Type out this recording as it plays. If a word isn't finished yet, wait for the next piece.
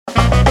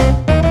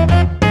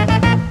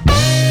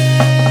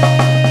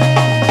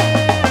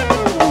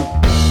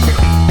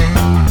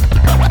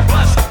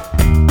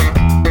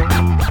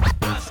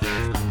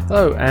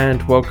Hello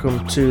and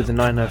welcome to the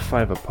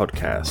 905er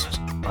podcast.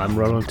 I'm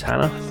Roland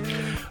Tanner.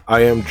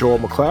 I am Joel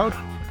McLeod.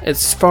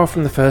 It's far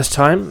from the first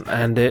time,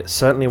 and it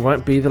certainly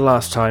won't be the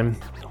last time.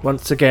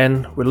 Once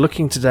again, we're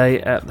looking today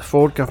at the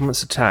Ford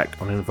government's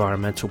attack on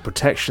environmental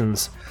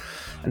protections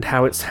and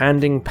how it's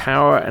handing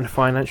power and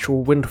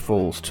financial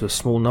windfalls to a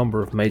small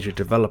number of major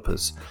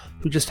developers,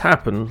 who just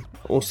happen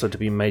also to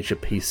be major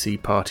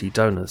PC party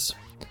donors.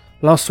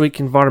 Last week,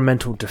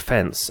 Environmental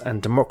Defence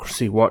and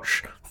Democracy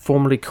Watch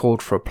formally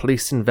called for a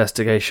police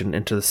investigation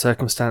into the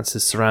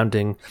circumstances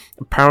surrounding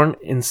apparent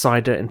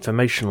insider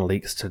information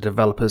leaks to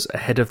developers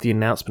ahead of the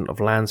announcement of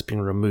lands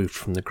being removed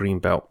from the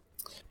Greenbelt.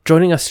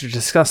 Joining us to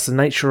discuss the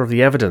nature of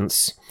the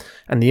evidence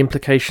and the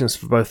implications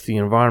for both the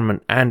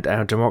environment and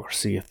our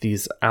democracy if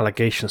these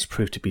allegations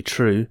prove to be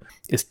true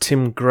is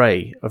Tim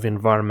Gray of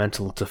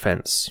Environmental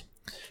Defence.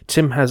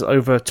 Tim has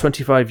over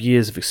 25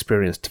 years of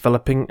experience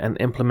developing and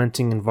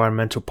implementing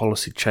environmental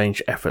policy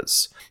change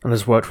efforts and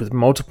has worked with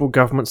multiple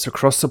governments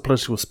across the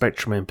political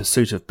spectrum in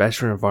pursuit of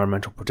better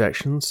environmental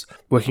protections,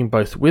 working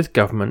both with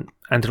government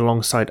and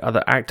alongside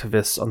other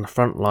activists on the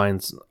front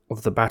lines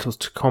of the battles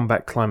to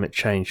combat climate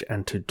change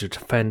and to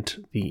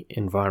defend the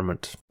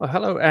environment. Well,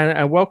 hello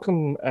and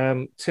welcome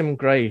Tim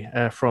Gray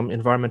from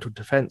Environmental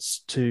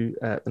Defence to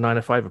the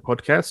 905er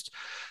podcast.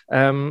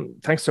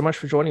 Thanks so much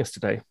for joining us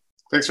today.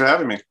 Thanks for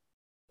having me.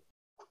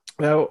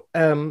 Well,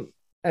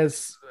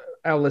 as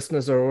our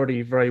listeners are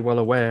already very well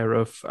aware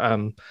of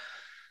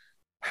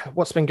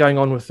what's been going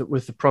on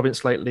with the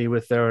province lately,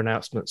 with their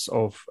announcements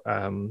of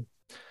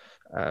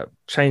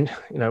change,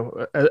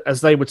 as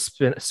they would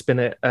spin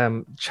it,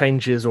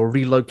 changes or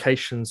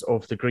relocations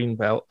of the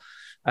Greenbelt,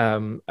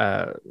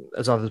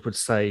 as others would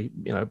say,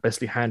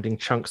 basically handing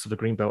chunks of the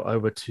Greenbelt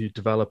over to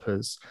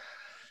developers,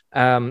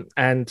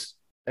 and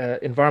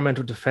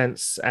Environmental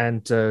Defence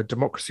and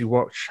Democracy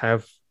Watch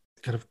have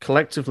kind of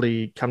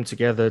collectively come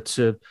together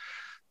to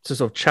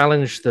sort of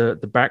challenge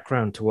the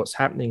background to what's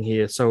happening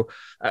here. So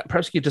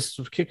perhaps you could just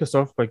sort of kick us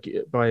off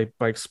by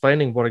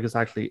explaining what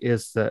exactly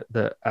is that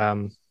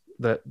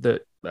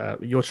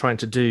you're trying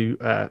to do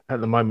at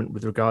the moment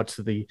with regard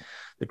to the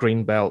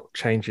Greenbelt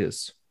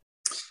changes.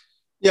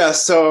 Yeah,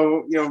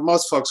 so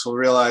most folks will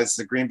realize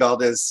the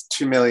Greenbelt is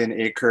 2 million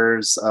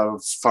acres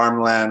of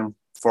farmland,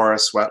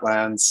 forests,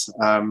 wetlands.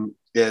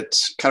 It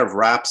kind of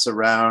wraps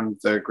around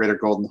the Greater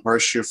Golden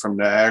Horseshoe from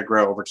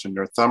Niagara over to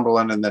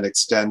Northumberland and then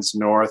extends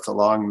north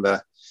along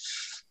the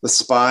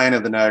spine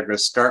of the Niagara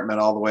Escarpment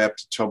all the way up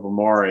to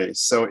Tobermory.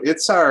 So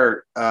it's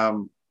our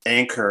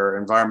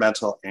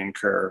environmental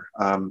anchor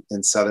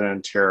in Southern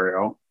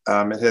Ontario.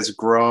 It has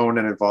grown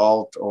and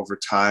evolved over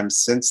time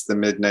since the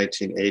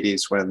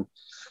mid-1980s when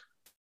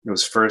it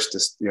was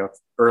first,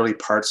 early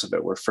parts of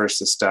it were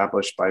first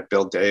established by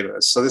Bill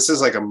Davis. So this is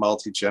like a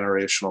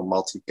multi-generational,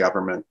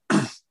 multi-government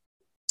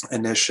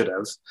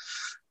initiative.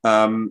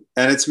 And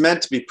it's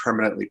meant to be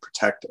permanently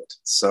protected.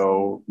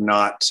 So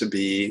not to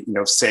be,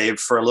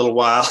 saved for a little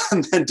while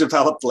and then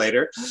developed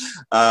later.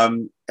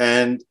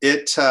 And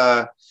it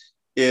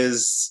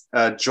is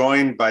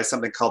joined by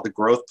something called the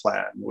Growth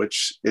Plan,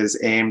 which is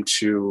aimed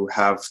to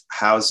have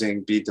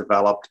housing be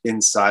developed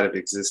inside of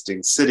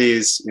existing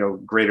cities.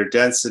 Greater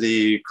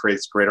density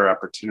creates greater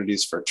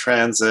opportunities for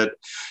transit,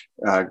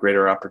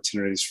 greater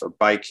opportunities for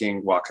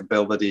biking,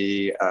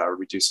 walkability,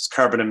 reduces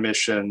carbon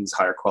emissions,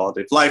 higher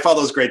quality of life, all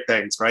those great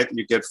things, right, that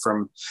you get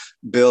from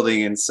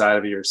building inside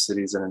of your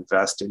cities and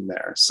investing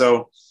there.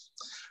 So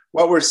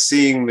what we're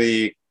seeing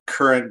the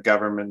current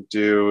government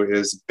do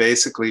is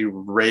basically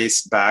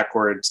race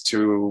backwards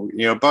to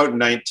about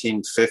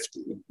 1950,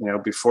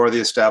 before the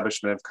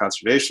establishment of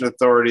conservation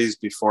authorities,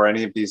 before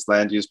any of these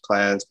land use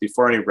plans,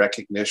 before any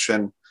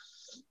recognition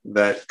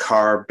that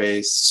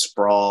car-based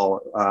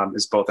sprawl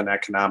is both an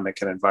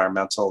economic and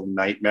environmental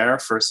nightmare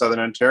for Southern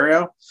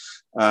Ontario.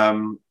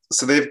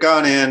 So they've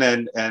gone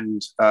in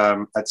and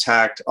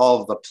attacked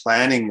all of the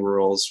planning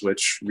rules,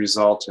 which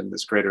result in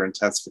this greater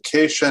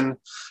intensification,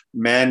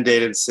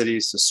 mandated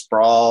cities to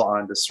sprawl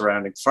onto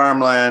surrounding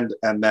farmland,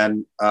 and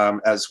then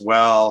as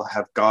well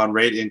have gone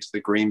right into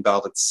the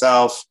Greenbelt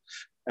itself.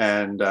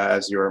 And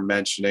as you were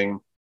mentioning,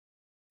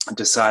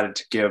 decided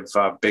to give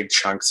big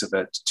chunks of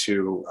it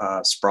to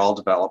sprawl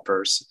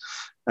developers.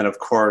 And of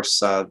course,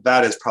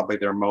 that is probably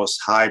their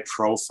most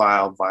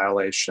high-profile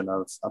violation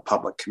of a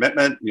public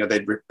commitment.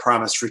 They'd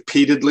promised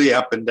repeatedly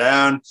up and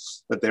down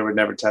that they would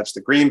never touch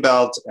the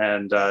Greenbelt,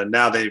 and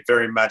now they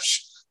very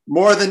much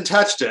more than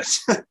touched it,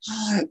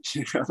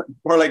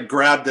 more like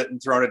grabbed it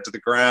and thrown it to the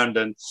ground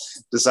and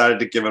decided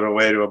to give it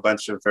away to a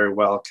bunch of very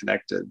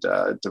well-connected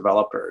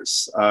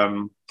developers.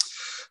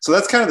 So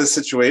that's kind of the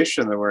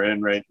situation that we're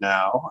in right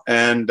now.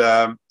 And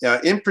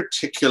in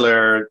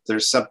particular,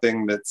 there's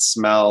something that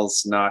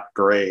smells not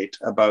great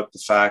about the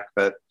fact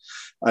that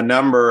a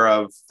number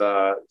of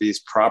these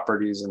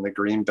properties in the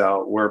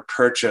Greenbelt were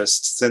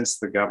purchased since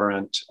the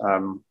government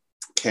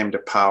came to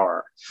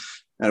power.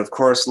 And of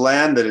course,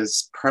 land that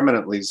is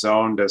permanently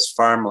zoned as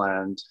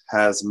farmland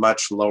has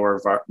much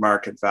lower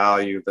market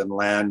value than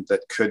land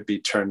that could be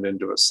turned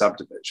into a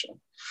subdivision.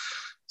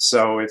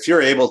 So if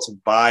you're able to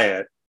buy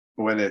it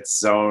when it's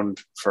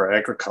zoned for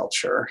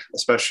agriculture,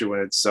 especially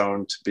when it's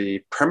zoned to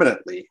be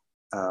permanently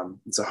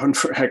zoned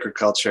for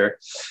agriculture.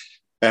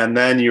 And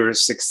then you're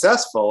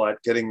successful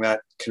at getting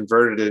that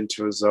converted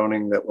into a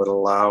zoning that would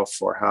allow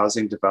for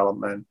housing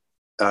development.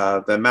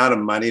 The amount of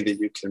money that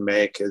you can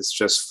make is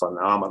just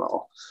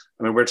phenomenal.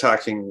 I mean, we're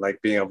talking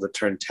like being able to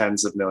turn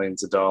tens of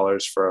millions of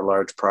dollars for a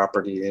large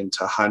property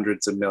into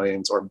hundreds of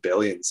millions or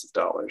billions of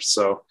dollars.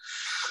 So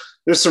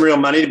there's some real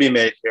money to be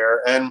made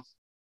here. And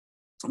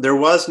there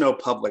was no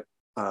public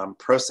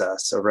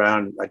process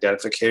around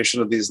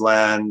identification of these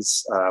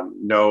lands,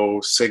 no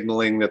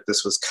signaling that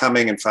this was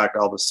coming. In fact,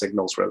 all the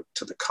signals were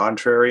to the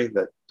contrary,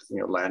 that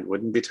land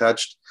wouldn't be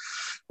touched.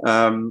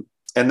 And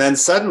then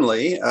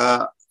suddenly,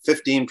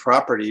 15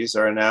 properties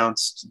are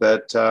announced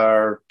that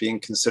are being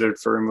considered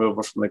for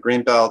removal from the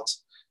Greenbelt.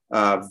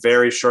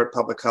 Very short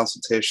public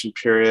consultation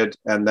period,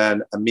 and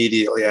then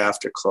immediately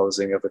after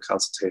closing of the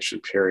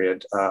consultation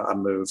period, a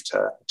move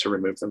to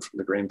remove them from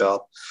the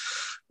Greenbelt.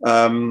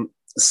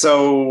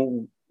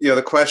 So,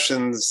 the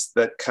questions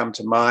that come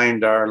to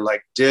mind are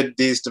like, did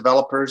these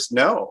developers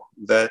know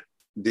that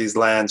these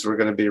lands were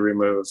going to be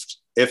removed?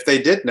 If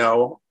they did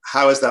know,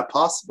 how is that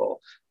possible?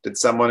 Did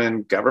someone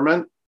in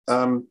government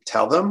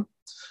tell them?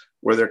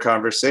 Were there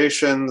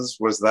conversations?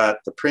 Was that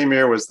the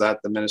premier? Was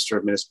that the Minister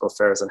of Municipal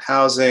Affairs and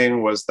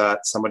Housing? Was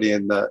that somebody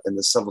in the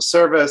civil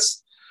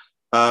service?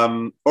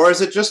 Or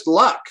is it just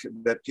luck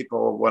that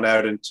people went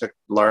out and took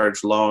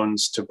large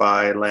loans to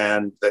buy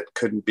land that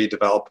couldn't be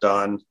developed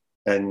on,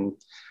 and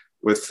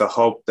with the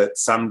hope that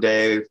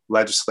someday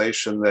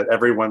legislation that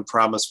everyone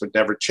promised would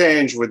never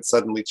change would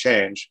suddenly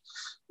change?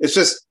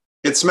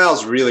 It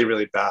smells really,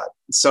 really bad.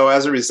 So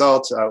as a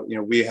result,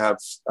 we have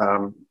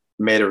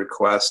made a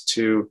request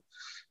to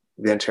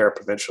the Ontario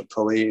Provincial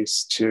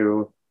Police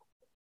to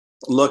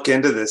look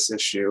into this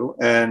issue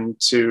and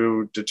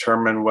to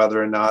determine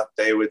whether or not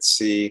they would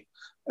see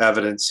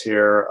evidence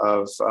here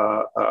of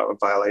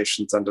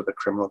violations under the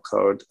criminal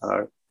code,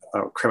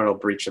 criminal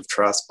breach of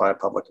trust by a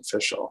public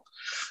official,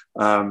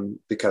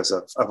 because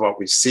of what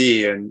we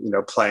see and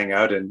playing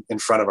out in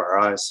front of our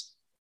eyes.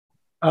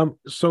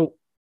 So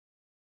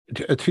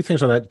two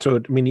things on that. So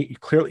I mean,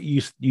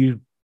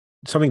 you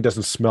something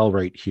doesn't smell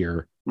right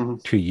here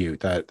to you.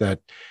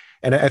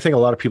 And I think a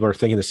lot of people are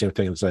thinking the same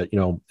thing, is that,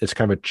 it's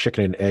kind of a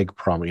chicken and egg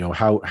problem.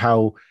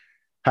 How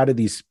did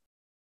these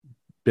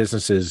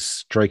businesses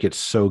strike it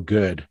so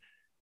good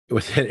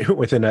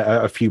within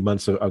a few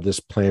months of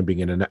this plan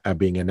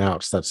being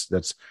announced? That's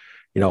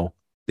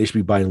they should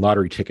be buying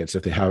lottery tickets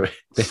if they have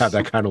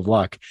that kind of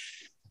luck.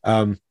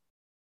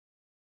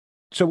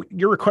 So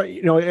you're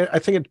I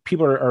think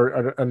people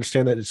are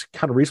understand that it's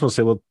kind of reasonable to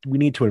say, well, we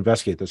need to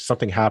investigate this.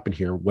 Something happened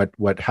here.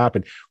 What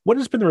happened? What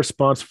has been the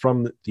response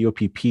from the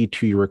OPP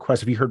to your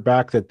request? Have you heard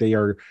back that they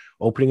are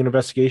opening an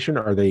investigation?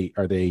 Are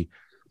they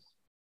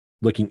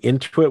looking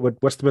into it?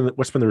 What's been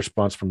the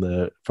response from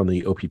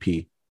the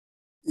OPP?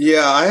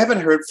 Yeah, I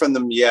haven't heard from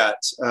them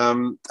yet.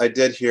 I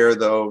did hear,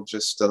 though,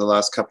 just in the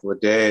last couple of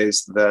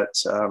days that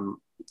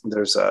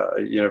there's a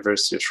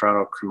University of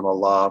Toronto criminal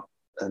law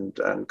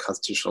and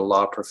constitutional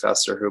law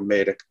professor who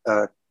made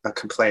a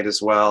complaint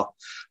as well,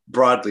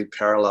 broadly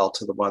parallel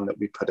to the one that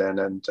we put in.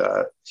 And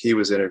he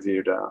was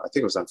interviewed, I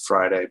think it was on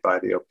Friday, by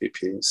the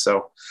OPP.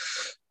 So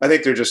I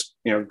think they're just,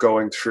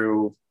 going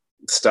through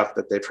stuff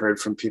that they've heard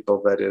from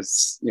people that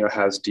is,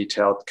 has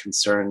detailed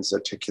concerns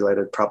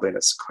articulated probably in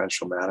a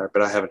sequential manner,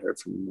 but I haven't heard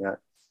from them yet.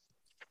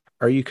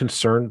 Are you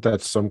concerned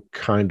that some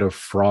kind of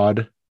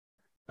fraud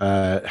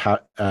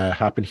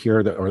happened here,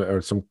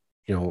 or some,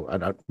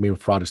 maybe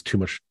fraud is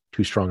too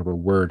strong of a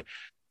word,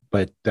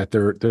 but that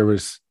there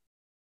was,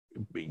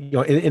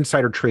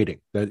 insider trading,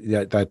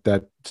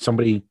 that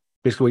somebody,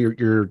 basically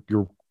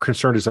your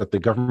concern is that the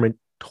government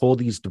told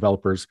these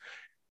developers,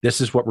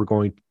 this is what we're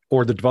going,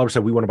 or the developer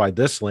said, we want to buy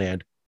this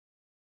land,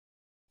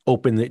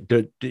 open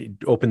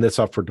this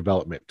up for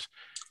development,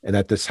 and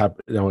that this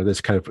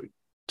this kind of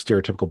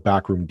stereotypical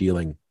backroom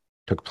dealing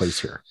took place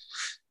here.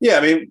 Yeah,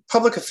 I mean,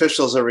 public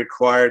officials are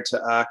required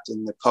to act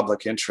in the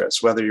public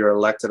interest, whether you're an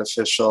elected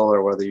official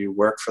or whether you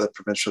work for the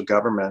provincial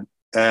government.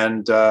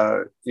 And,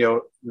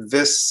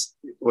 this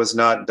was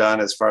not done,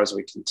 as far as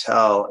we can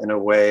tell, in a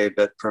way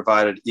that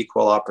provided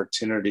equal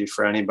opportunity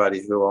for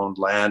anybody who owned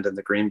land in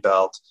the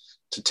Greenbelt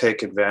to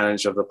take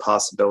advantage of the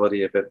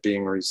possibility of it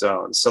being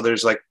rezoned. So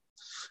there's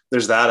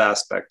that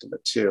aspect of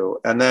it too.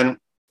 And then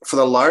for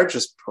the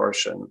largest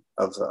portion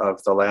of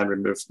the land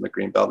removed from the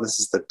Greenbelt, this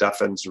is the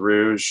Duffins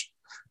Rouge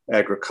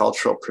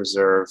Agricultural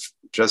Preserve,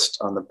 just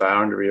on the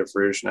boundary of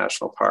Rouge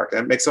National Park.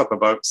 And it makes up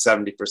about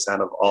 70%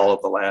 of all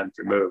of the land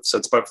removed. So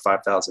it's about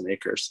 5,000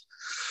 acres.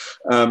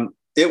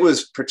 It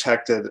was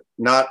protected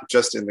not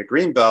just in the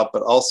Greenbelt,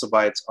 but also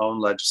by its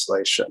own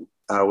legislation,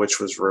 which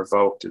was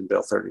revoked in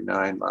Bill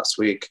 39 last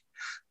week.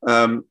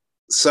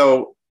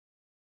 So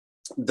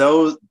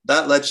though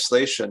that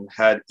legislation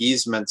had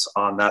easements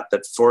on that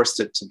forced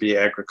it to be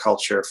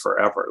agriculture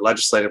forever,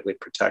 legislatively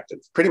protected,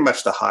 pretty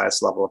much the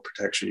highest level of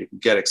protection you can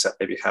get, except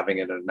maybe having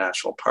it in a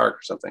national park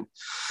or something.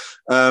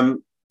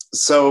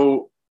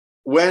 So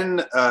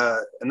and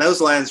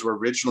those lands were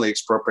originally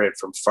expropriated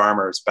from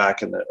farmers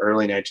back in the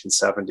early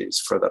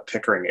 1970s for the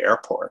Pickering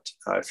Airport,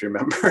 if you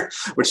remember,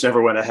 which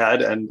never went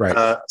ahead. And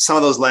right. Some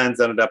of those lands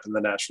ended up in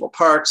the national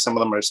park. Some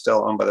of them are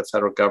still owned by the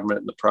federal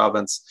government in the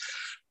province.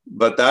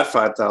 But that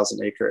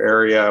 5,000 acre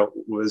area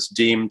was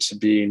deemed to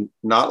be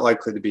not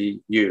likely to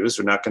be used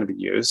or not going to be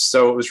used.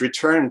 So it was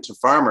returned to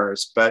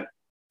farmers, but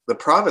the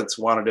province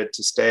wanted it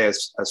to stay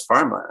as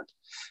farmland.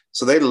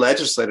 So they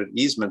legislated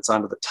easements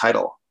onto the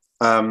title.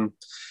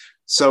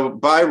 So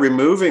by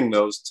removing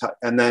those,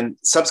 and then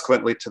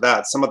subsequently to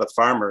that, some of the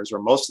farmers, or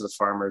most of the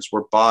farmers,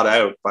 were bought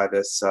out by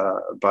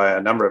by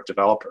a number of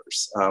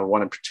developers,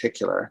 one in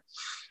particular.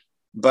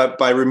 But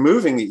by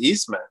removing the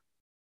easement,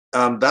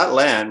 that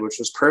land, which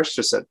was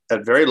purchased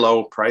at very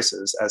low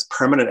prices as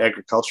permanent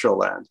agricultural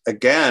land,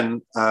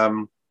 again,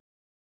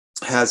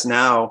 has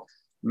now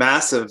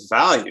massive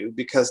value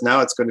because now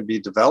it's going to be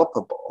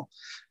developable.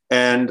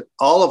 And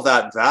all of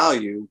that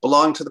value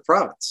belonged to the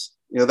province.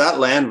 That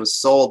land was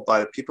sold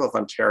by the people of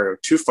Ontario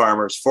to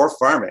farmers for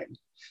farming.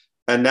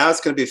 And now it's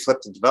going to be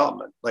flipped to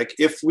development. Like,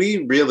 if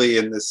we really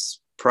in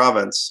this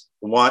province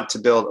want to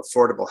build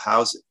affordable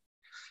housing,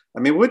 I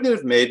mean, wouldn't it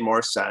have made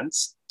more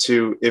sense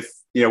to, if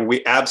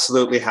we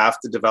absolutely have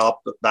to develop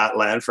that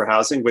land for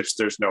housing, which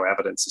there's no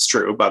evidence is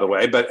true, by the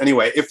way. But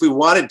anyway, if we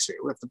wanted to,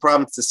 if the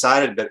province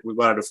decided that we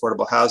wanted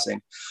affordable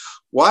housing,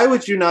 why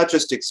would you not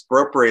just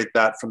expropriate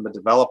that from the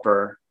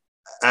developer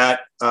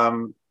at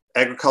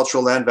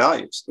agricultural land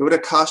values? It would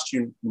have cost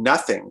you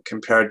nothing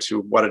compared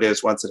to what it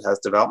is once it has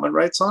development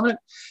rights on it,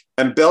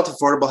 and built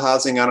affordable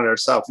housing on it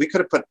ourselves. We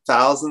could have put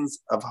thousands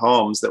of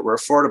homes that were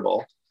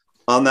affordable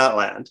on that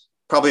land.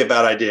 Probably a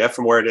bad idea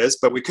from where it is,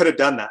 but we could have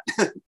done that.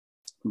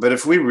 But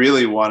if we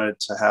really wanted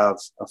to have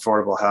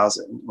affordable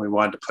housing, we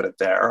wanted to put it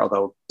there,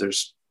 although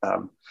there's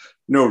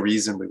no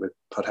reason we would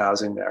put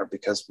housing there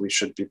because we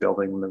should be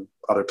building them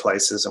other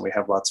places and we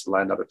have lots of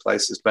land other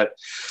places. But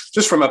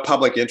just from a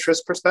public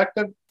interest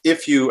perspective,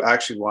 if you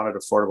actually wanted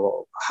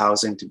affordable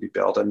housing to be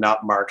built and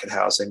not market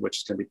housing, which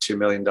is going to be $2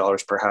 million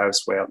per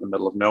house way out in the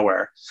middle of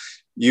nowhere,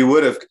 you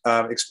would have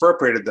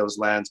expropriated those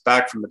lands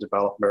back from the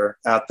developer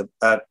at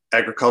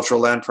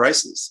agricultural land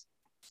prices.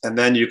 And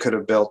then you could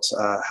have built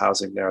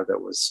housing there that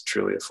was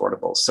truly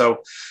affordable.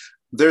 So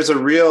there's a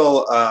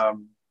real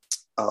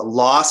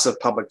loss of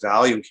public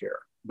value here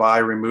by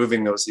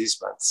removing those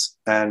easements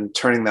and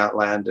turning that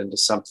land into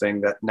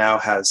something that now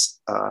has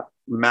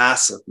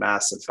massive,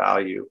 massive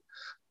value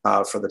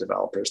for the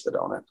developers that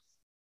own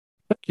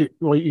it.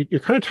 You're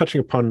kind of touching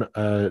upon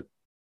a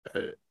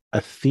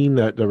theme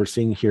that we're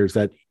seeing here, is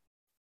that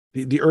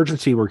the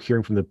urgency we're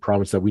hearing from the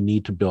province that we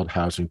need to build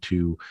housing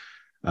to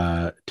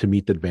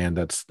meet the demand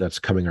that's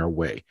coming our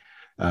way,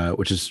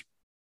 which is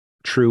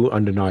true,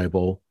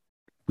 undeniable.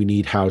 We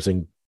need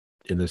housing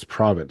in this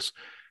province.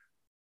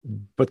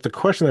 But the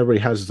question that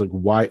everybody has is like,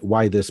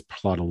 why this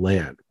plot of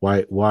land?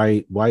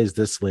 Why is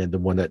this land the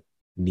one that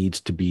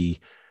needs to be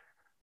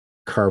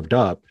carved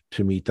up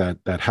to meet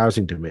that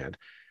housing demand?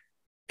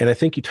 And I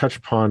think you touched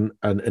upon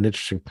an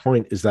interesting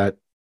point, is that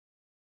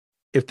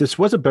if this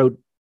was about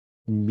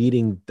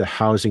meeting the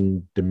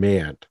housing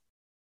demand,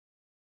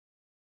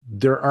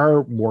 there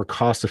are more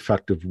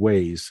cost-effective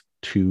ways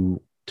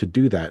to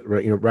do that,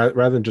 right?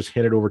 Rather than just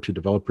hand it over to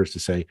developers to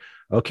say,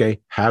 okay,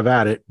 have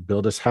at it,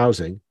 build us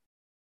housing.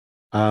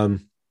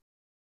 Like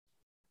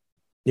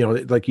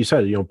you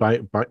said, by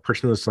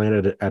purchasing this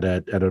land at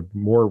a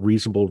more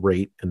reasonable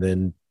rate, and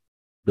then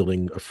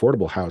building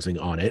affordable housing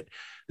on it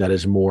that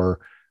is more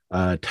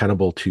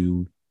tenable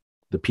to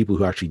the people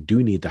who actually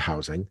do need the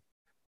housing,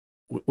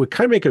 would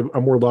kind of make a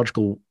more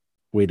logical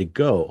way to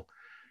go.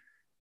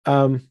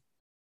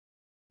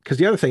 Because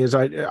the other thing is,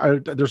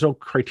 there's no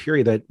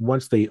criteria that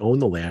once they own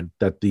the land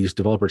that these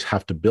developers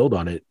have to build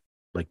on it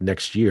like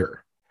next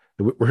year.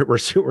 We're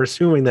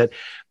assuming that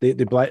they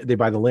buy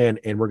the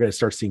land and we're going to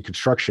start seeing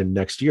construction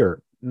next year.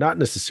 Not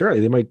necessarily.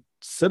 They might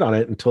sit on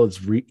it until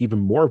it's even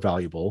more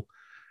valuable.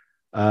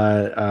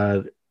 2,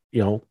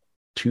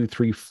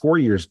 3, 4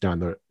 years down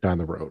the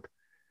road.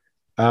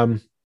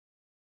 Can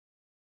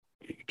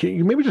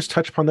you maybe just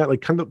touch upon that,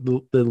 like kind of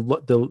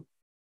the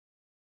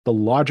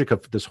logic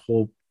of this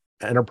whole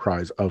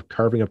enterprise of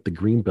carving up the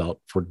Greenbelt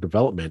for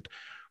development,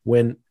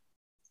 when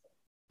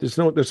there's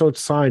no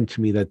sign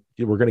to me that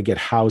we're going to get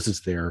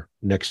houses there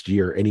next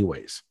year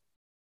anyways?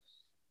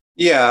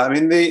 Yeah, I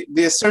mean,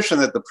 the assertion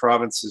that the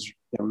province is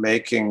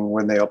making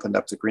when they opened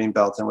up the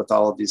Greenbelt, and with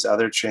all of these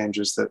other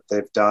changes that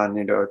they've done,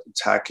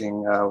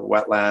 attacking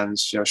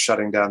wetlands,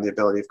 shutting down the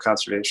ability of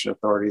conservation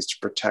authorities to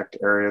protect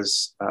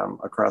areas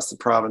across the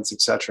province, et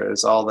cetera,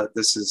 is all of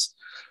this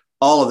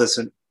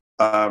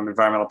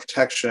environmental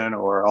protection,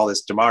 or all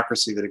this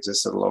democracy that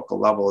exists at a local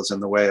level, is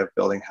in the way of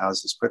building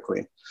houses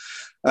quickly.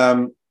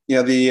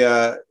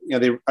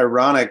 The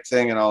ironic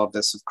thing in all of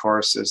this, of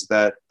course, is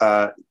that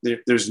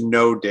there's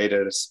no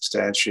data to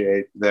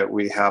substantiate that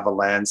we have a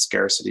land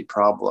scarcity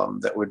problem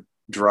that would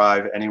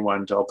drive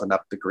anyone to open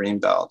up the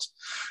Greenbelt.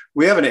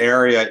 We have an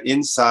area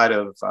inside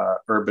of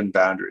urban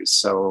boundaries.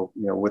 So,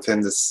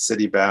 within the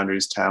city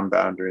boundaries, town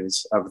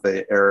boundaries of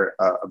the area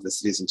of the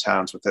cities and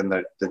towns within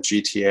the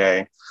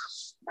GTA,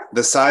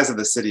 the size of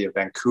the city of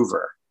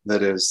Vancouver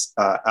that is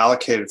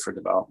allocated for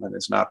development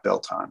is not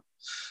built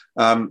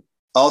on.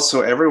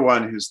 Also,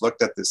 everyone who's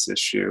looked at this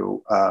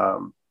issue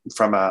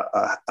from a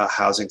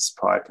housing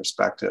supply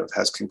perspective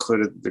has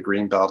concluded that the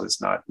Greenbelt is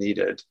not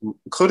needed,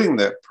 including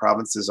the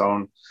province's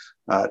own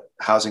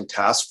housing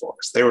task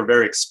force. They were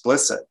very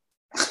explicit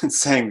in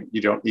saying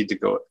you don't need to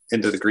go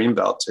into the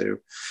Greenbelt to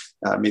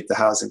meet the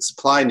housing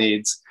supply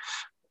needs.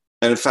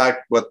 And in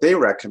fact, what they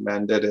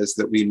recommended is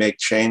that we make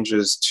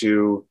changes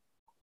to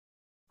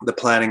the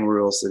planning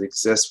rules that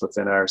exist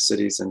within our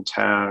cities and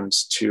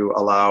towns to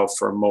allow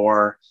for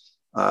more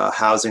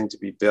housing to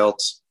be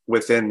built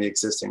within the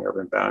existing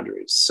urban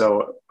boundaries.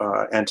 So,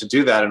 and to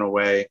do that in a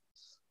way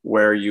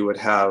where you would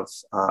have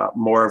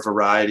more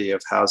variety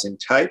of housing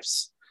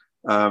types.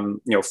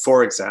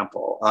 For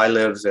example, I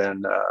live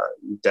in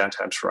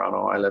downtown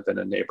Toronto. I live in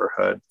a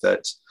neighborhood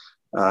that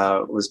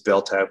was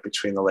built out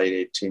between the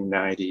late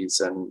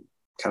 1890s and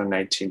kind of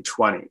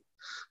 1920.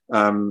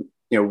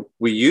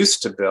 We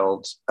used to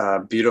build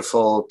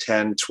beautiful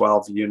 10,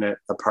 12 unit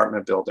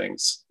apartment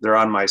buildings. They're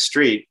on my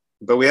street,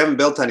 but we haven't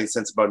built any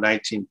since about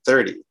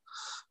 1930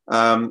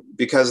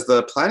 because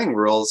the planning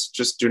rules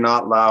just do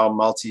not allow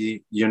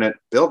multi-unit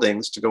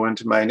buildings to go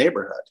into my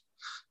neighborhood.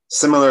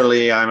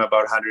 Similarly, I'm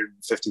about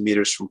 150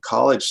 meters from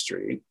College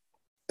Street,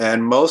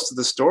 and most of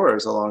the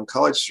stores along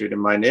College Street in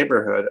my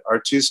neighborhood are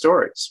 2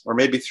 stories or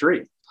maybe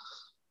 3.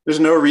 There's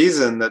no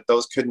reason that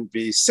those couldn't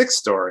be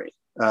 6-story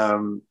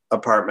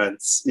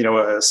apartments,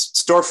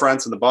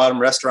 storefronts in the bottom,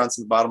 restaurants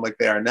in the bottom like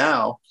they are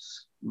now,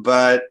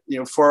 but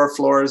 4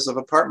 floors of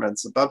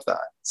apartments above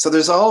that. So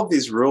there's all of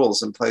these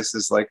rules in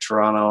places like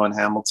Toronto and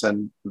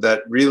Hamilton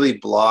that really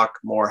block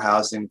more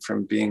housing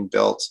from being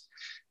built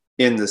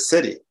in the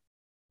city.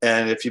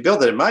 And if you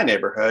build it in my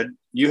neighborhood,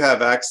 you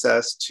have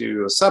access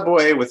to a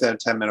subway within a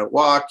 10-minute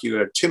walk. You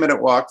have a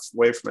 2-minute walk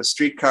away from a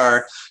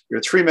streetcar. You're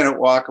a 3-minute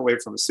walk away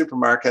from a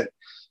supermarket.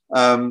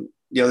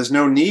 There's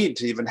no need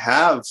to even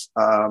have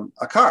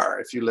a car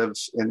if you live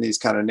in these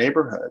kind of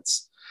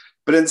neighborhoods.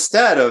 But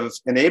instead of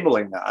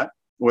enabling that,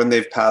 when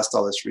they've passed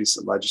all this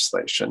recent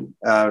legislation,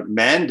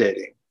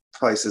 mandating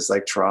places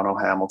like Toronto,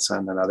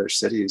 Hamilton, and other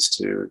cities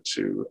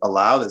to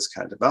allow this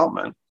kind of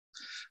development,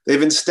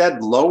 they've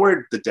instead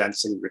lowered the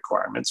density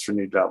requirements for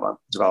new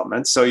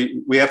development. So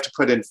we have to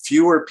put in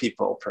fewer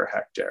people per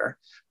hectare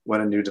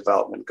when a new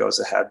development goes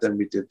ahead than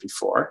we did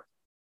before.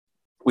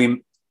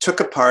 We took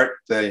apart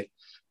the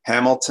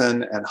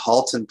Hamilton and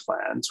Halton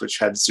plans, which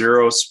had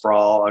 0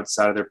 sprawl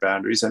outside of their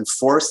boundaries, and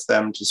forced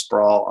them to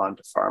sprawl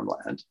onto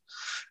farmland.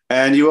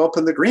 And you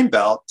open the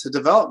Greenbelt to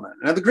development.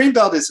 Now, the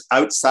Greenbelt is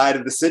outside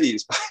of the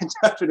cities by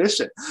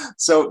definition.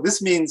 So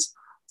this means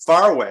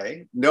far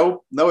away,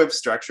 no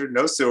infrastructure,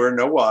 no sewer,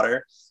 no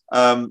water.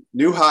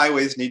 New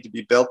highways need to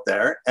be built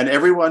there. And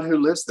everyone who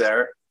lives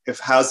there, if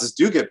houses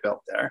do get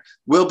built there,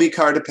 will be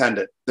car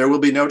dependent. There will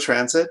be no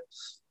transit,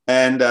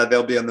 and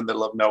they'll be in the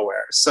middle of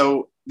nowhere.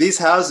 So these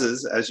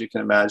houses, as you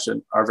can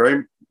imagine, are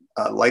very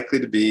likely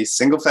to be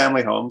single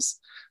family homes,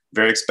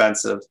 very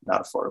expensive,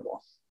 not affordable.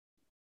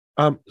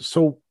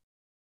 So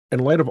in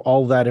light of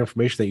all that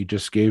information that you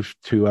just gave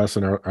to us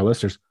and our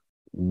listeners,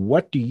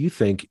 what do you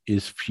think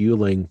is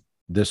fueling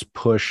this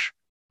push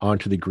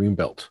onto the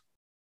Greenbelt?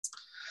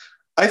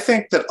 I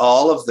think that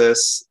all of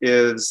this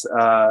is,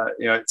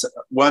 it's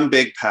one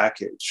big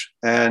package,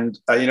 and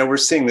we're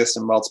seeing this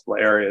in multiple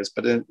areas,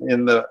 but in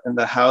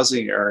the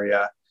housing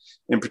area,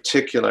 in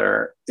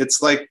particular,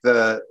 it's like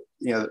the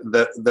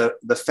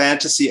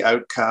fantasy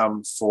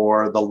outcome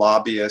for the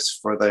lobbyists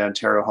for the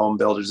Ontario Home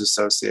Builders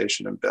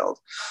Association and Build.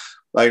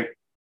 Like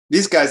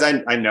these guys,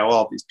 I know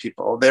all these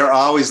people. They're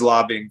always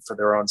lobbying for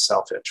their own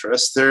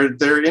self-interest.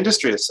 They're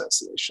industry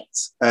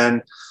associations,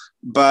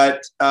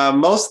 but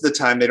most of the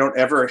time they don't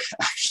ever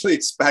actually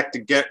expect to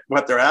get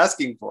what they're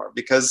asking for,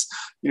 because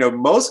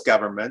most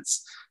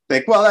governments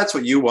think, well, that's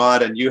what you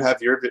want and you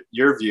have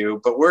your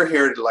view, but we're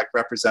here to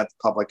represent the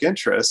public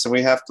interest, and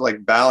we have to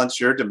balance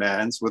your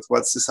demands with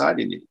what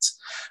society needs.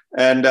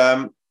 And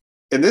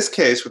in this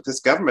case, with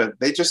this government,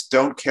 they just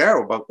don't care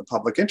about the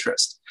public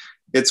interest.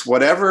 It's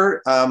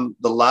whatever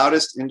the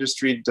loudest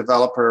industry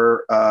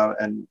developer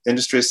and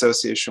industry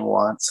association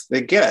wants,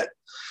 they get.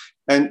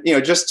 And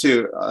just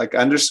to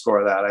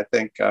underscore that, I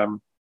think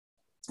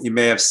you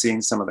may have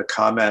seen some of the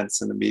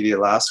comments in the media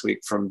last week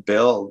from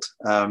Build,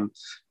 and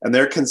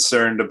they're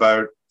concerned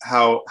about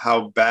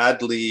how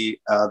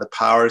badly the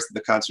powers of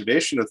the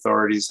conservation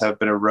authorities have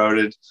been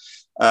eroded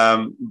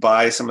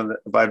by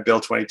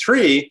Bill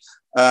 23,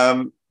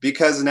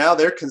 because now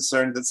they're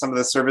concerned that some of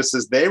the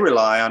services they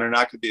rely on are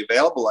not going to be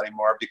available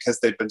anymore because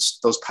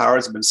those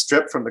powers have been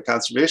stripped from the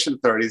conservation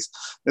authorities.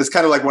 It's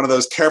kind of like one of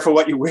those careful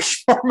what you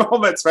wish for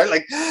moments, right?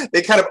 Like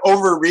they kind of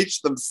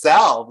overreach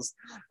themselves,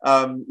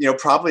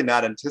 probably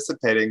not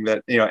anticipating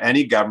that,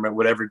 any government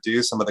would ever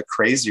do some of the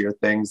crazier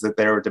things that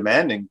they were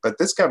demanding, but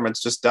this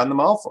government's just done them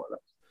all for them.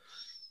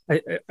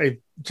 I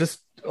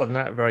just on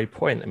that very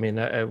point, I mean,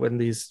 when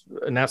these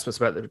announcements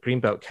about the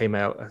Greenbelt came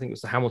out, I think it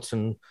was the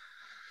Hamilton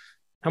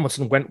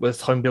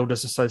Wentworth Home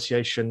Builders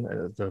Association,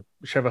 the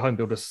whichever Home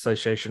Builders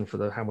Association for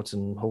the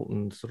Hamilton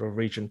Halton sort of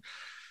region.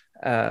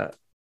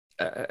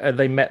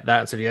 They met that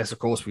and said, yes, of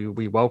course,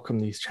 we welcome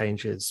these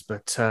changes.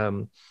 But,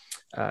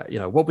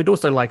 what we'd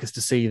also like is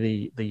to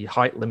see the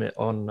height limit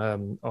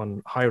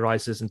on high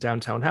rises in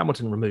downtown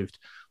Hamilton removed.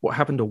 What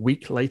happened a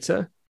week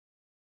later?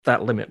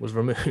 That limit was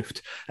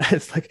removed.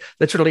 It's like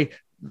literally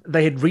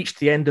they had reached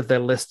the end of their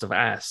list of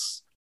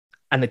asks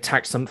and they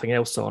tacked something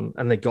else on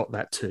and they got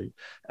that too.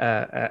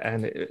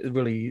 And it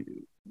really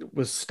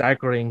was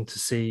staggering to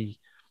see.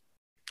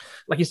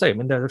 Like you say, I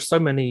mean, there are so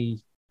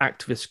many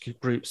activist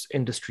groups,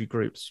 industry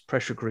groups,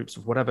 pressure groups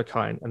of whatever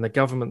kind, and the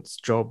government's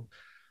job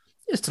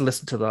is to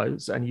listen to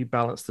those, and you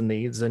balance the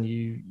needs and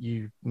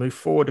you move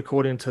forward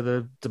according to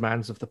the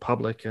demands of the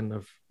public and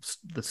of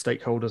the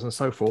stakeholders and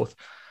so forth.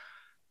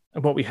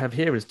 And what we have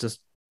here is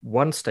just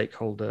one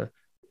stakeholder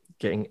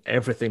getting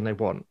everything they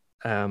want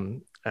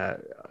over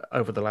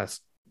the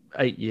last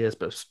 8 years,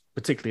 but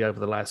particularly over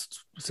the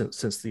last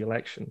since the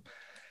election.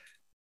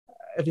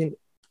 I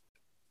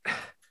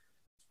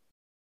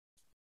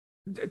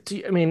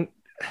mean,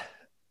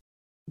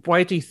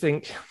 why do you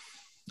think?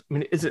 I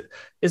mean, is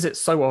it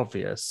so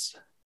obvious?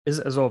 Is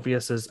it as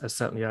obvious as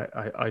certainly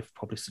I've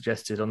probably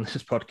suggested on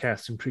this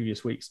podcast in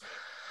previous weeks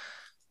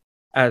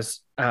as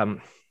a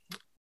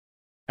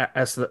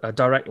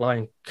direct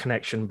line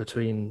connection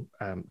between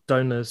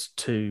donors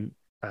to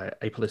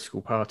a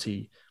political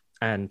party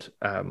and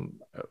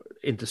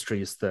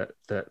industries that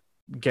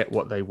get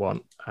what they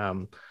want.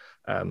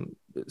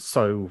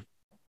 So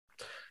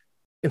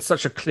in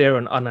such a clear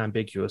and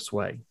unambiguous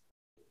way.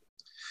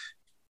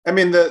 I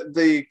mean,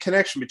 the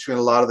connection between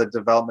a lot of the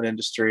development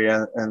industry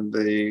and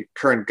the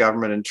current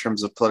government in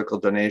terms of political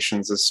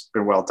donations has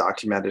been well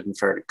documented and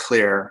very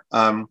clear.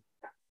 All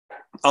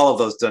of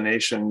those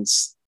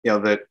donations,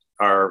 that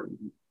are,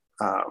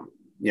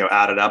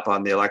 added up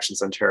on the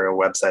Elections Ontario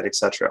website, et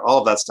cetera. All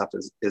of that stuff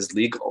is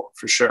legal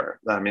for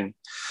sure. I mean,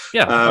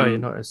 you're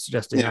not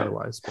suggesting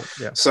otherwise, but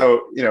yeah.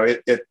 So,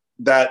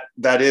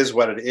 that is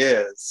what it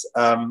is.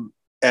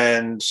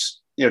 And,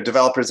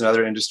 developers and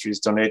other industries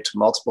donate to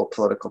multiple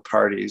political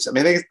parties. I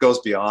mean, I think it goes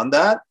beyond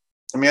that.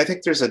 I mean, I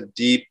think there's a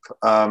deep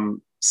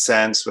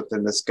sense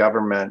within this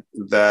government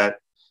that,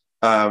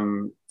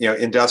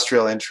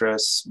 industrial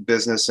interests,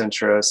 business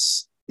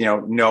interests,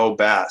 know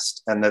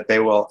best, and that they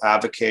will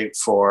advocate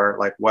for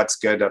like what's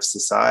good of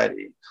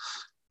society.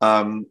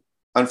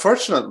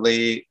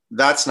 Unfortunately,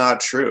 that's not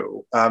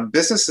true.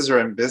 Businesses are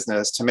in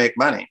business to make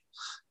money.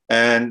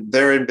 And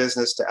they're in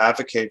business to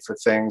advocate for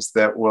things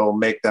that will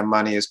make them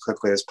money as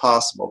quickly as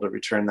possible to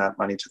return that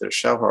money to their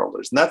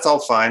shareholders. And that's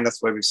all fine.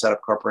 That's why we set up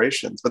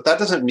corporations. But that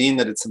doesn't mean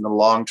that it's in the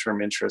long-term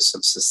interests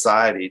of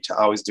society to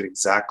always do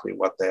exactly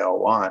what they all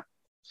want,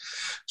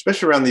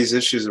 especially around these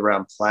issues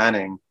around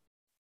planning.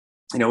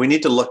 We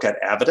need to look at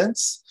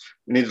evidence.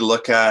 We need to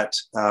look at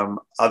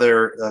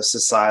other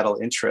societal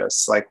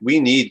interests. Like we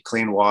need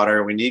clean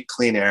water. We need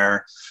clean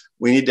air.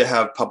 We need to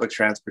have public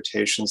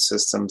transportation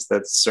systems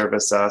that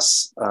service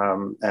us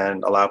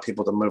and allow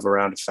people to move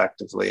around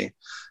effectively.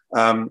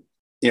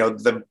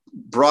 The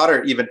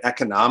broader, even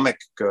economic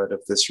good of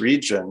this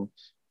region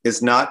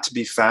is not to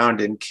be found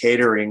in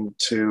catering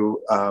to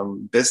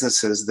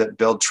businesses that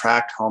build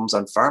tract homes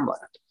on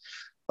farmland.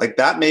 Like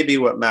that may be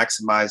what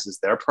maximizes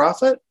their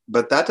profit,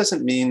 but that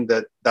doesn't mean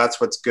that that's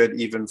what's good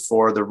even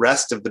for the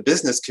rest of the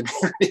business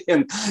community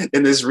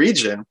in this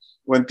region.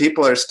 When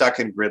people are stuck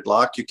in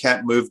gridlock, you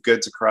can't move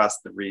goods across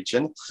the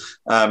region.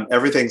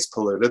 Everything's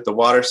polluted. The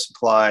water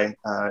supply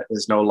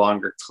is no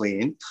longer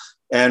clean.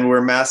 And we're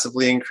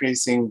massively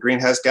increasing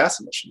greenhouse gas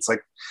emissions.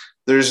 Like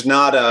there's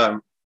no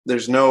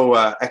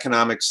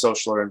economic,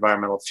 social, or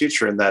environmental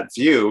future in that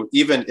view,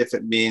 even if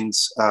it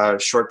means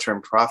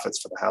short-term profits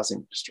for the housing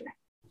industry.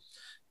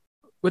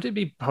 Would it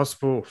be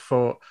possible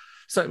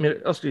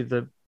obviously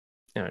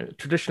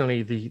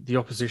traditionally the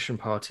opposition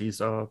parties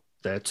are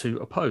there to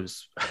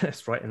oppose,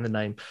 that's right in the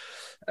name,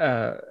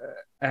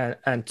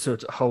 and to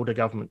hold a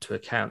government to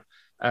account.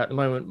 At the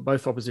moment,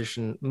 both of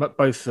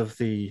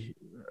the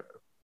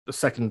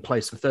second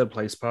place and third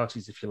place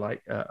parties, if you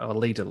like, are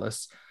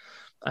leaderless,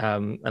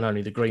 and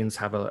only the Greens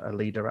have a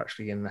leader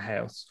actually in the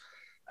House.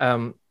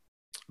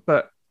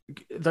 But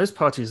those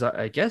parties,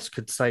 I guess,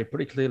 could say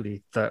pretty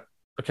clearly that,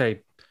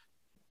 okay,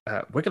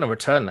 we're going to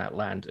return that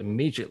land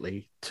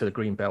immediately to the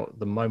Greenbelt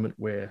the moment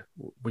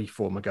we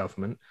form a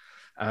government.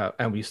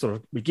 And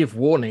we give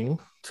warning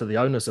to the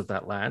owners of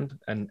that land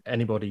and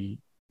anybody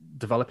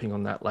developing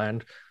on that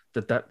land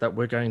that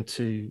we're going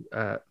to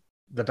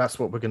that's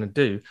what we're going to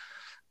do.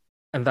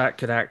 and that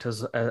could act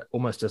as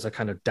almost as a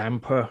kind of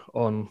damper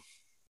on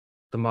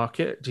the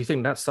market. Do you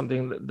think that's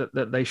something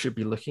that they should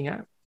be looking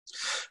at?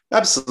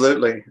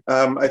 Absolutely.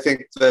 I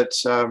think that,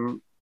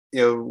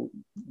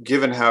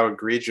 given how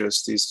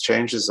egregious these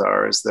changes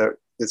are, is that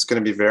it's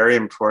going to be very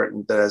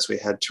important that as we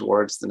head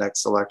towards the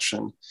next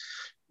election,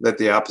 that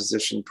the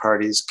opposition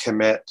parties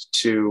commit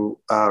to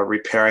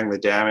repairing the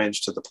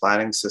damage to the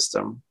planning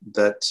system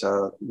that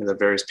the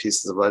various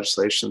pieces of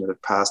legislation that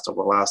have passed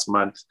over the last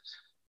month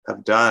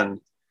have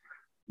done,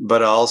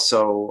 but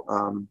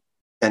also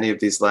any of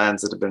these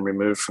lands that have been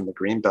removed from the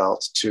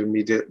Greenbelt to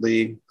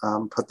immediately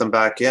put them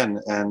back in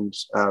and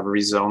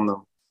rezone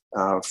them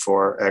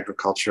for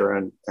agriculture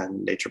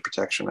and nature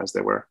protection as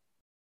they were.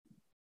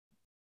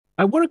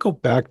 I want to go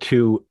back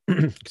to,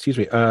 excuse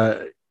me,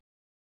 the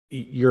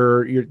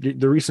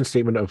recent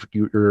statement of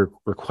your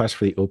request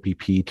for the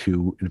OPP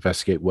to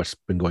investigate what's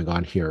been going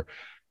on here.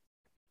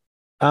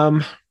 I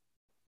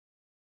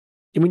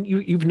mean,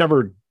 you've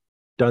never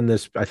done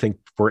this, I think,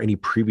 for any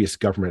previous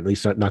government, at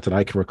least not that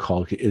I can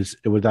recall.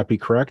 Would that be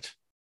correct?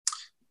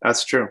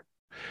 That's true.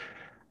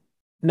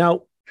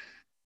 Now,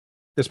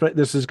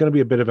 this is going to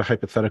be a bit of a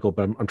hypothetical,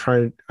 but I'm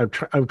trying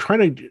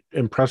to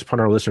impress upon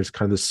our listeners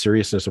kind of the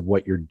seriousness of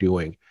what you're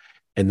doing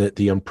and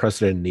the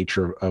unprecedented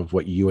nature of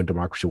what you and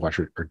Democracy Watch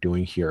are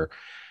doing here.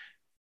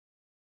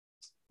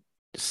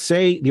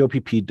 Say the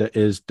OPP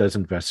does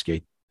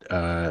investigate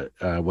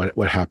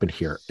what happened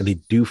here, and they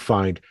do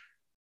find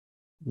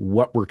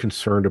what we're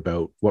concerned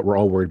about, what we're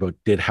all worried about,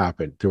 did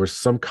happen. There was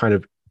some kind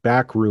of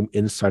backroom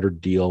insider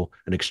deal,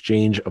 an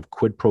exchange of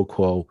quid pro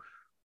quo,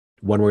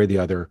 one way or the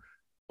other,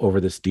 over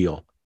this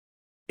deal.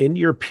 In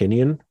your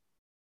opinion,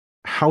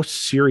 how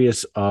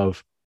serious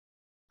of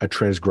a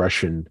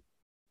transgression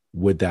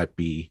would that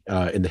be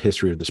in the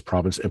history of this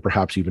province and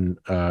perhaps even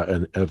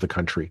of the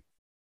country?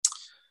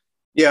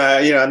 Yeah,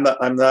 I'm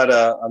not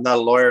a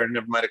lawyer,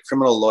 never mind a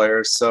criminal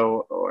lawyer.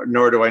 So,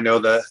 nor do I know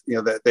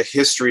the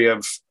history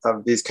of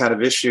these kind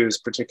of issues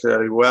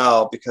particularly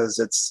well, because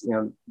it's,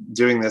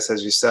 doing this,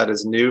 as you said,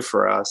 is new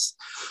for us.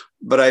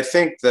 But I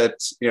think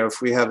that,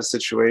 if we have a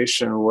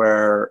situation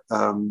where,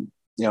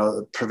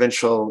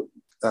 provincial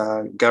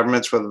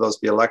governments, whether those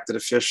be elected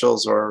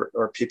officials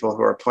or people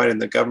who are appointed in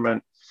the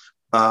government,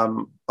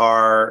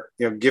 are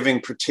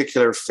giving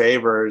particular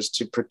favors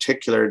to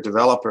particular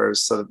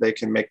developers so that they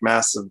can make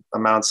massive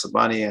amounts of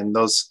money, and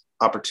those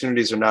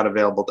opportunities are not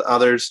available to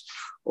others,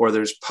 or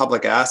there's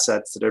public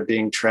assets that are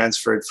being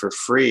transferred for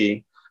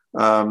free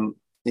to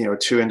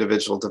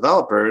individual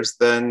developers,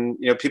 then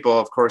people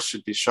of course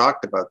should be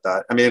shocked about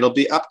that. I mean, it'll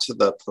be up to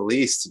the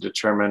police to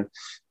determine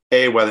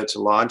whether to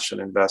launch an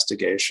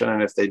investigation,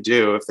 and if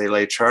they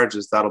lay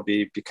charges, that'll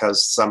be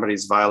because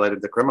somebody's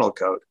violated the criminal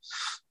code.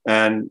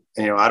 And,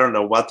 I don't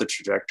know what the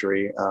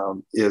trajectory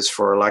is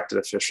for elected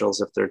officials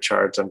if they're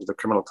charged under the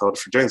criminal code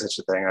for doing such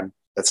a thing. And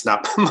that's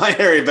not my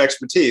area of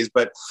expertise,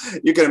 but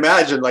you can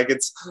imagine, like,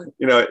 it's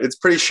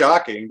pretty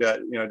shocking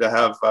to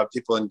have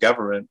people in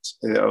government,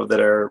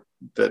 that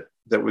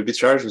would be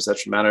charged with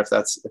such a matter if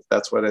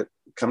that's what it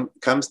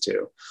comes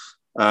to.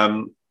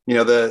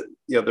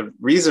 The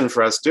reason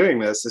for us doing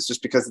this is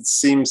just because it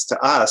seems to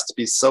us to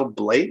be so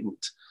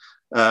blatant,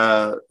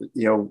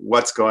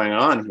 what's going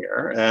on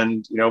here,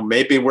 and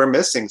maybe we're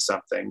missing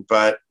something,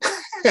 but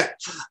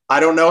I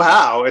don't know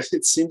how.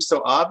 It seems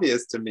so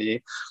obvious to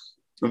me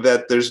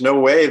that there's no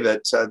way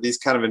that these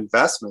kind of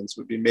investments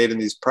would be made in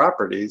these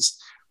properties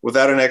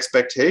without an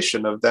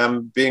expectation of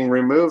them being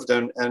removed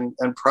and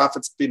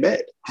profits be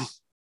made.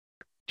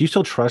 Do you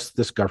still trust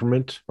this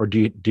government, or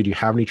did you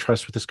have any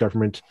trust with this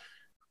government?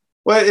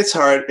 Well, it's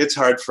hard. It's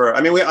hard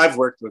I've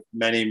worked with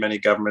many, many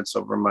governments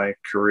over my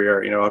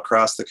career,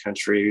 across the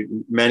country,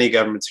 many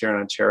governments here in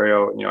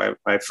Ontario.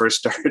 I first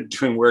started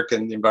doing work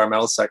in the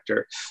environmental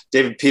sector.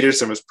 David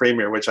Peterson was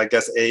premier, which I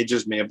guess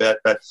ages me a bit,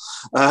 but,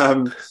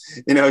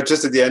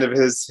 just at the end of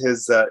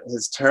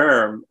his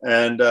term,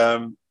 and,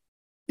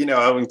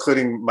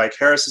 including Mike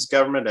Harris's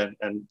government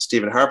and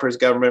Stephen Harper's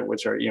government,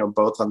 which are,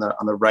 both on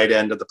the right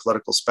end of the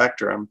political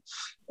spectrum.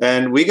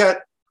 And we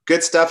got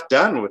good stuff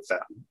done with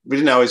them. We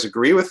didn't always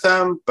agree with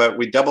them, but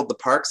we doubled the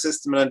park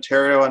system in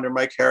Ontario under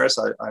Mike Harris.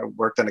 I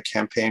worked on a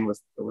campaign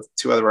with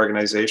two other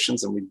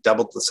organizations, and we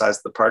doubled the size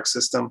of the park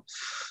system.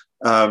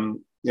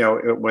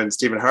 When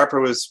Stephen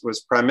Harper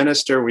was prime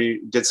minister,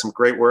 we did some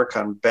great work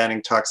on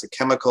banning toxic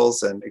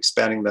chemicals and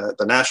expanding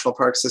the national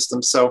park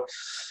system. So,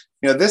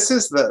 this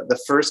is the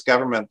first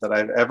government that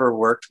I've ever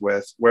worked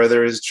with where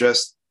there is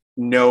just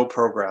no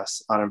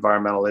progress on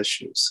environmental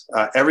issues.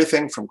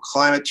 Everything from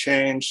climate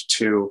change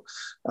to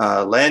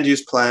land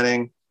use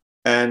planning,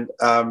 and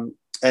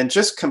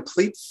just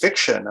complete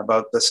fiction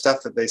about the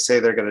stuff that they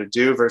say they're going to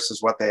do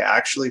versus what they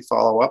actually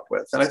follow up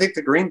with. And I think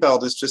the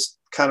Greenbelt is just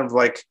kind of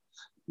like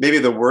maybe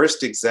the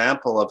worst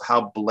example of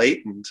how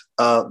blatant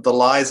the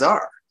lies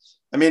are.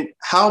 I mean,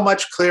 how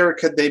much clearer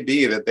could they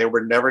be that they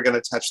were never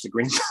going to touch the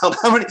Greenbelt?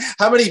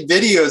 How many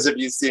videos have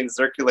you seen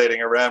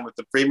circulating around with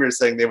the premier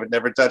saying they would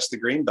never touch the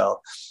Greenbelt?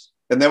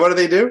 And then what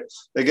do?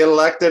 They get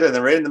elected, and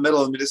then right in the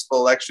middle of the municipal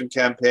election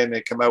campaign,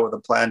 they come out with a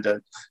plan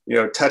to,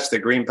 touch the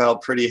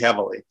Greenbelt pretty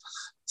heavily.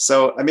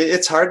 So, I mean,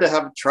 it's hard to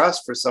have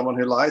trust for someone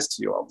who lies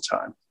to you all the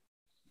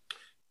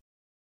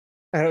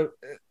time.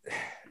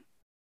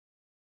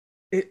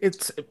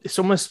 It's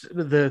almost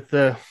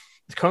the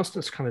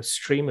constant kind of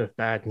stream of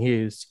bad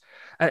news.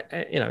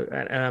 And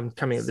I'm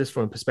coming at this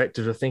from a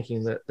perspective of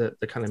thinking that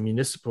the kind of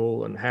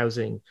municipal and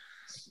housing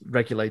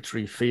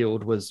regulatory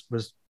field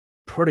was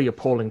pretty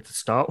appalling to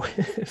start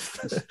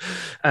with.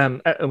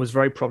 And was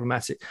very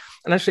problematic.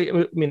 And actually,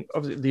 I mean,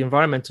 obviously the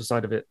environmental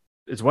side of it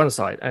is one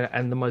side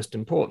and the most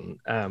important,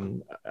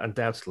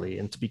 undoubtedly.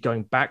 And to be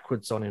going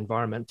backwards on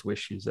environmental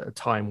issues at a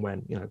time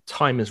when,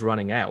 time is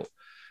running out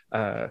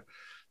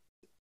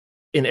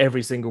in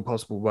every single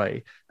possible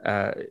way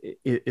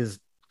is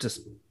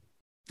just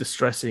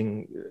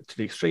distressing to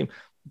the extreme.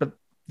 But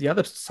the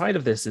other side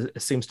of this,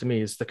 it seems to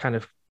me, is the kind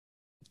of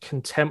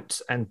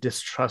contempt and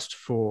distrust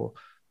for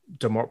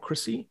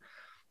democracy,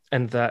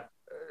 and that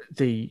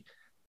the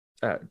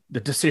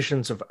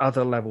decisions of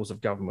other levels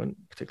of government,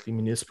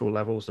 particularly municipal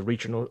levels, the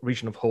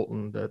region of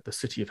Halton, the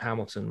city of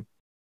Hamilton,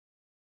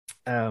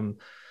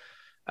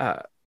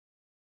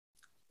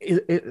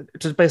 it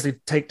just basically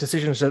take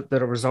decisions that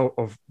are a result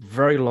of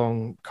very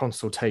long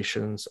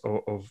consultations,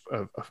 or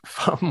of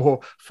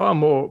far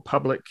more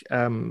public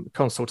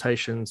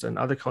consultations and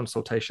other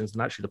consultations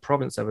than actually the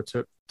province ever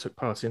took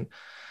part in,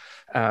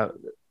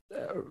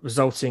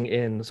 resulting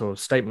in sort of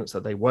statements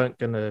that they weren't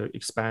going to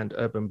expand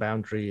urban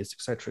boundaries,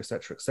 etc.,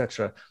 etc.,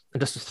 etc. And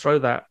just to throw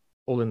that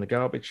all in the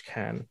garbage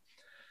can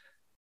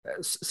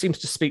seems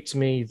to speak to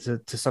me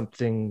to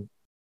something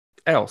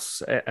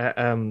else.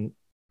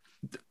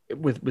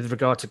 With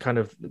regard to kind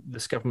of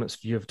this government's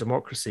view of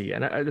democracy.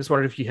 And I just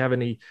wondered if you have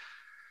any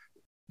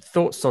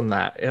thoughts on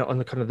that, on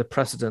the kind of the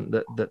precedent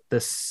that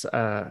this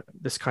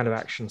kind of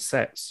action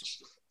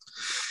sets.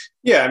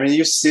 Yeah, I mean,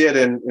 you see it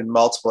in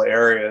multiple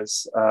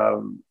areas,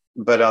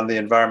 but on the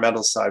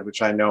environmental side,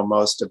 which I know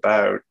most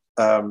about,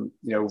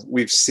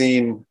 we've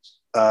seen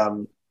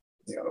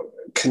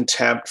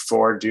contempt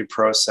for due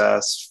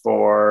process,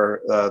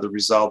 for the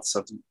results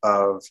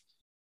of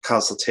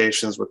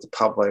consultations with the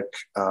public,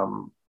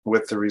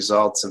 with the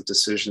results of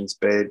decisions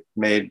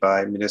made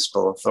by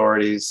municipal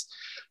authorities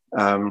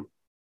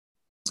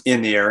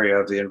in the area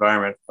of the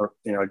environment, or,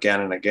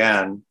 again and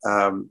again.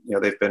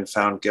 They've been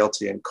found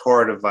guilty in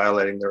court of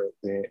violating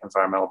the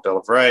Environmental Bill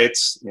of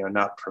Rights,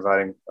 not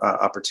providing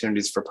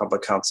opportunities for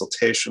public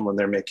consultation when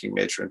they're making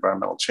major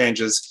environmental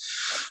changes.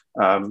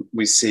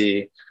 We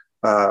see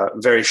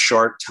very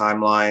short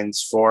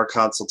timelines for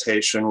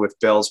consultation, with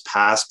bills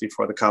passed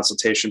before the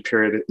consultation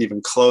period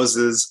even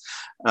closes.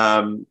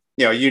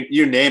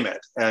 You name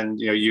it. And,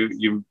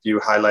 you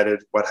highlighted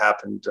what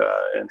happened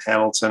in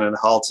Hamilton and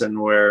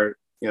Halton, where,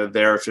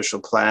 their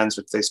official plans,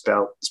 which they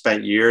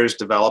spent years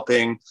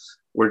developing,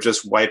 were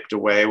just wiped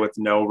away with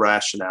no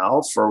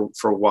rationale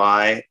for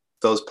why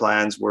those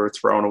plans were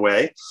thrown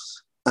away.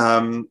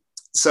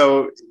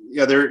 So,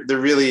 there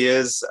really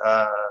is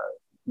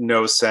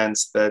no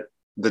sense that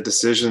the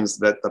decisions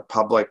that the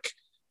public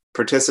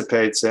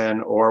participates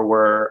in, or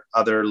where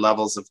other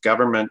levels of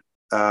government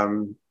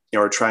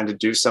are trying to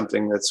do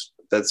something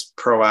that's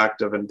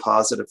proactive and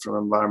positive from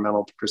an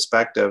environmental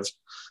perspective,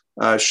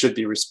 should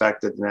be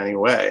respected in any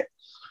way.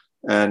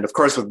 And of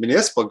course, with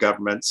municipal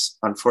governments,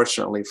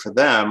 unfortunately for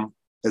them,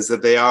 is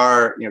that they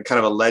are, kind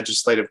of a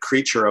legislative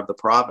creature of the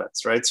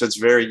province, right? So it's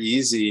very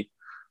easy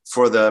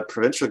for the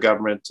provincial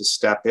government to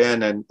step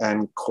in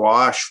and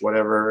quash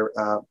whatever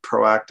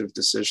proactive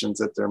decisions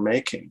that they're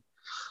making.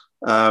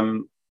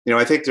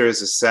 I think there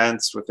is a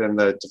sense within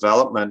the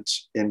development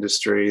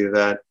industry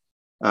that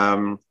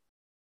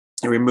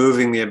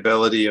removing the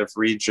ability of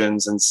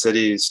regions and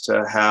cities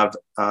to have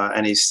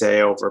any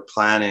say over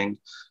planning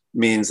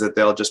means that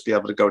they'll just be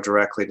able to go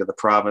directly to the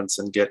province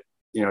and get,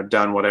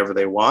 done whatever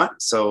they want.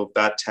 So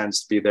that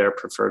tends to be their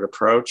preferred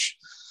approach.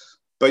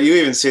 But you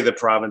even see the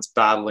province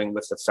battling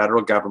with the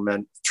federal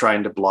government,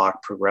 trying to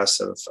block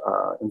progressive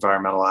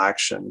environmental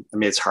action. I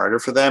mean, it's harder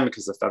for them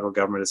because the federal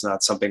government is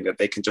not something that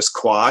they can just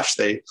quash.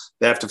 They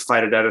have to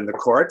fight it out in the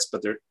courts,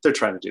 but they're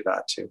trying to do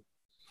that too.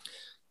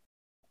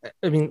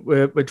 I mean,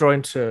 we're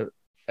drawing to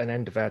an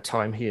end of our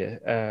time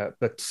here,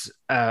 but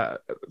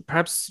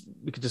perhaps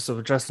we could just sort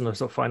of address in the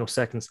sort of final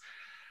seconds.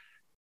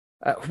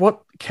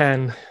 What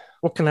can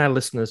our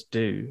listeners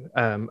do?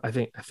 I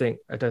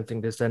don't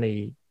think there's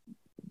any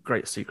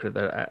great secret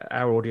that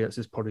our audience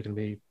is probably going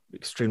to be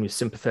extremely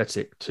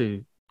sympathetic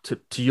to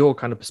your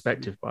kind of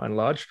perspective by and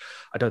large.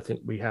 I don't think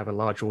we have a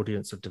large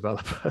audience of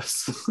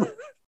developers. We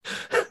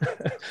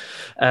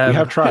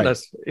have tried.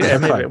 Yeah,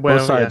 maybe. Well,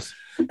 both sides.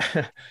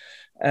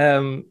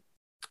 Yeah.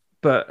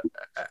 But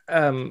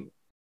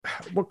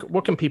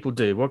what can people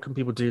do? What can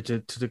people do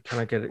to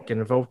kind of get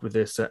involved with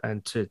this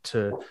and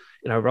to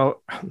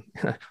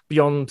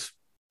beyond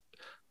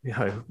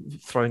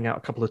throwing out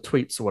a couple of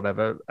tweets or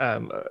whatever?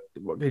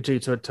 What they do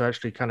to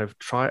actually kind of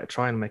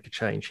try and make a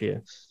change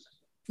here?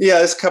 Yeah,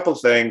 there's a couple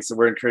of things that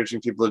we're encouraging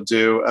people to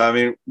do. I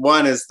mean,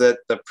 one is that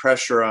the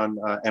pressure on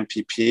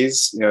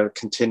MPPs,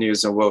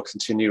 continues and will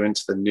continue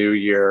into the new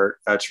year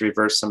to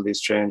reverse some of these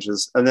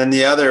changes. And then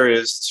the other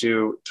is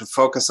to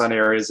focus on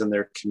areas in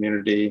their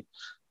community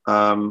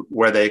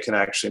where they can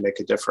actually make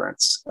a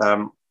difference.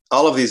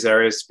 All of these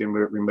areas to be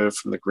removed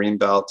from the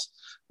Greenbelt,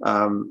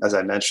 as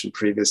I mentioned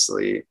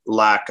previously,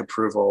 lack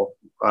approval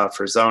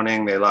for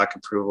zoning. They lack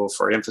approval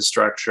for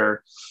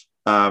infrastructure.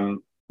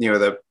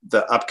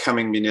 The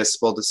upcoming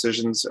municipal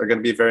decisions are going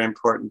to be very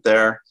important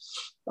there.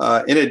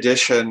 In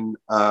addition,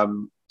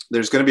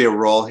 there's going to be a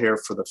role here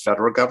for the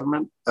federal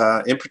government,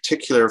 in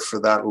particular for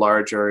that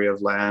large area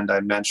of land I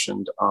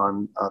mentioned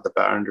on the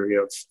boundary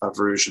of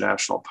Rouge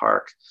National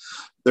Park.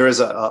 There is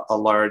a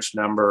large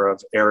number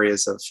of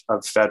areas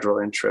of federal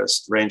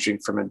interest, ranging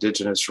from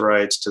Indigenous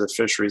rights to the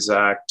Fisheries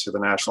Act to the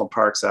National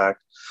Parks Act,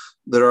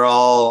 that are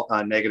all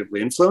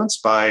negatively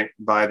influenced by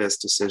this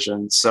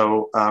decision.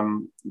 So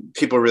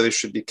people really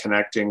should be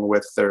connecting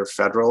with their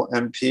federal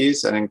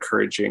MPs and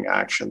encouraging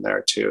action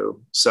there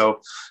too. So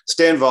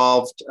stay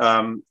involved,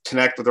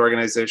 connect with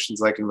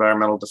organizations like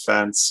Environmental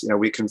Defense.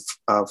 We can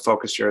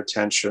focus your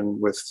attention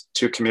with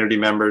 2 community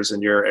members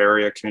in your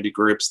area, community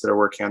groups that are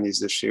working on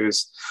these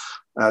issues.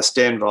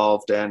 Stay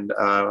involved and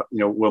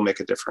we'll make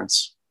a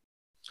difference.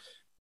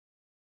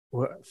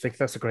 Well, I think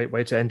that's a great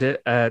way to end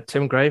it.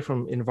 Tim Gray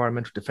from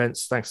Environmental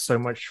Defense, thanks so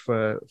much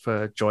for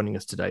joining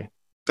us today.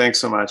 Thanks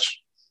so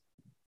much.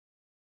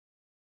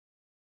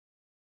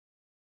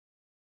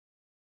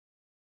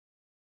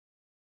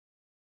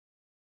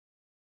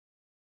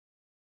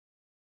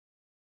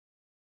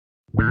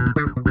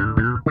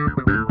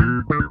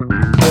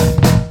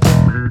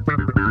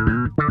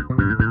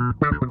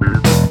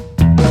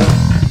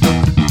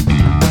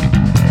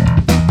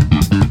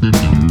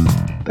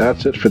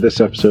 That's it for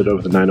this episode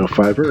of the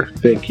 905er.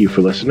 Thank you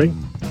for listening.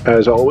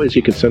 As always,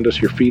 you can send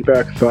us your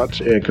feedback, thoughts,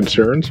 and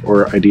concerns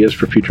or ideas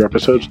for future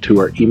episodes to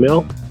our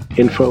email,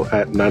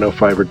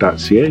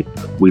 info@905er.ca.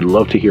 We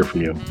love to hear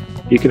from you.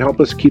 You can help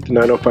us keep the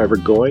 905er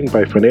going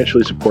by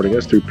financially supporting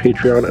us through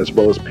Patreon as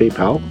well as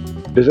PayPal.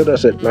 Visit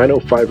us at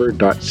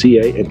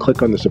 905er.ca and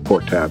click on the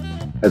support tab.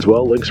 As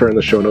well, links are in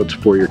the show notes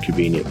for your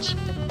convenience.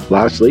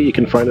 Lastly, you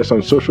can find us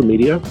on social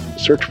media.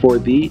 Search for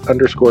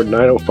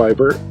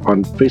 _905er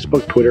on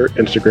Facebook, Twitter,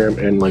 Instagram,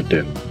 and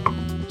LinkedIn.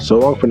 So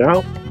long for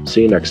now.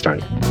 See you next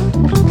time.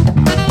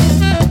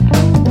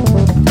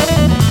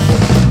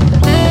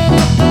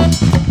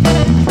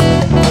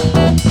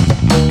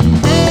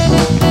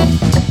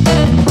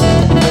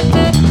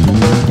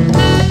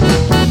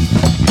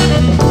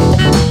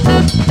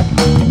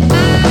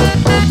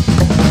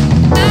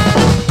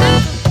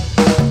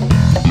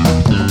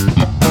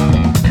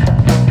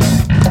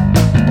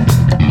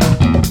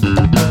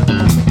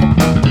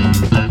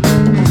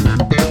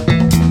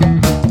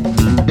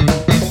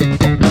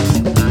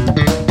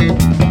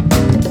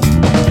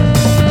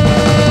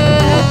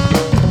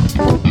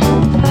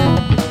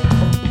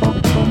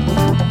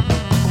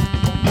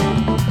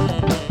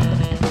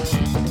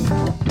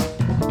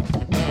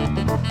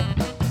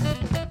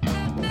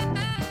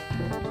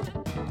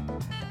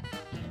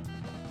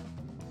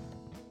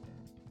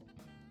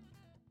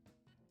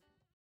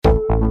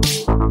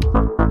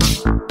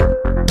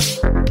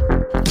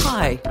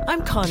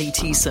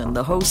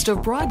 The host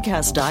of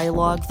Broadcast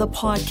Dialogue, the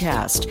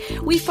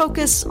podcast. We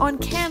focus on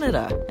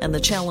Canada and the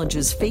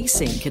challenges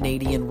facing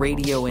Canadian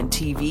radio and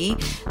TV,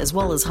 as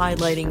well as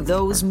highlighting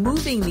those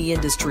moving the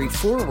industry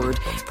forward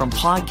from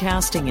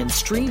podcasting and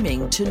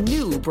streaming to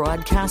new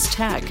broadcast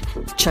tech.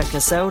 Check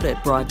us out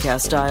at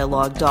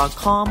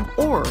broadcastdialogue.com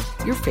or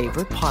your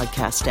favorite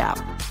podcast app.